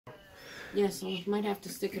Yes, I might have to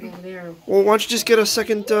stick it over there. Well, why don't you just get a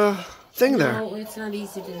second thing there? No, it's not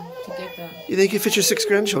easy to get that. You think you fit your 6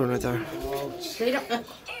 grandchildren right there? They don't.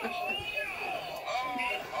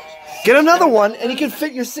 Get another one, and you can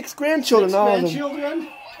fit your 6 grandchildren. 6 grandchildren?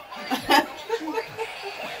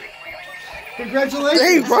 Congratulations!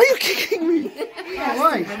 Hey, why are you kicking me? All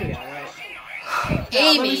right.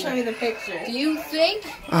 Amy, let me show you the picture. do you think?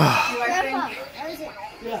 Yeah.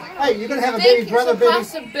 Hey, you're gonna have a baby brother, it's a baby.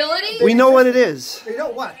 possibility? We know what it is. You know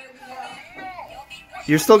what?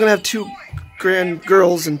 You're still gonna have 2 grand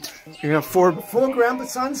girls, and you're gonna have 4. 4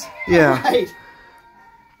 grandsons? Yeah. Right.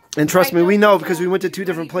 And trust me, we know because we went to 2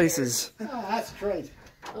 different places. Oh, that's great.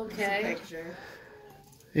 Okay. Picture.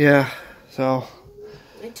 Yeah. So.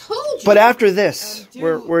 I told you. But after this,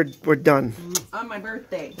 we're done. On my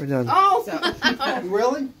birthday. We're done. Oh. So.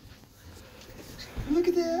 Really? Look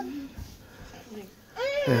at that.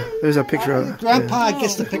 Yeah, there's a picture of it. Grandpa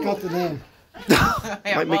gets to pick out the name.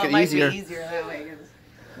 Might make it easier. Might be easier that way because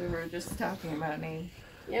we were just talking about names.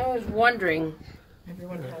 Yeah, I was wondering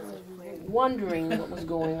Everyone has a plan. what was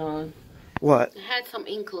going on. What? I had some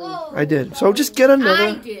inkling. I did. So just get another.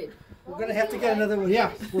 I did. We're gonna have to get another one.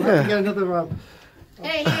 Yeah, we'll have to get another.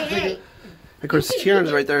 Hey. Of course,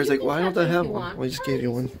 Kieran's right there. He's like, why don't I have You one? want. Well, I just gave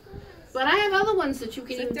you one. But I have other ones that you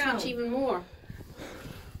can Sit even down. teach even more.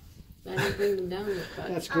 I didn't bring them down yet, but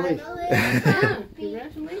That's great. yeah,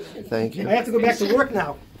 congratulations. Thank you. I have to go back to work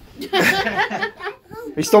now.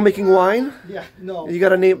 Are you still making wine? Yeah, no. You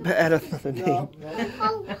got a name? Add another name. No.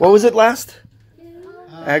 What was it last?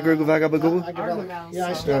 I Agragavagabagu? Yeah,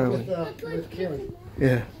 I started with Kieran.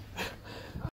 Yeah.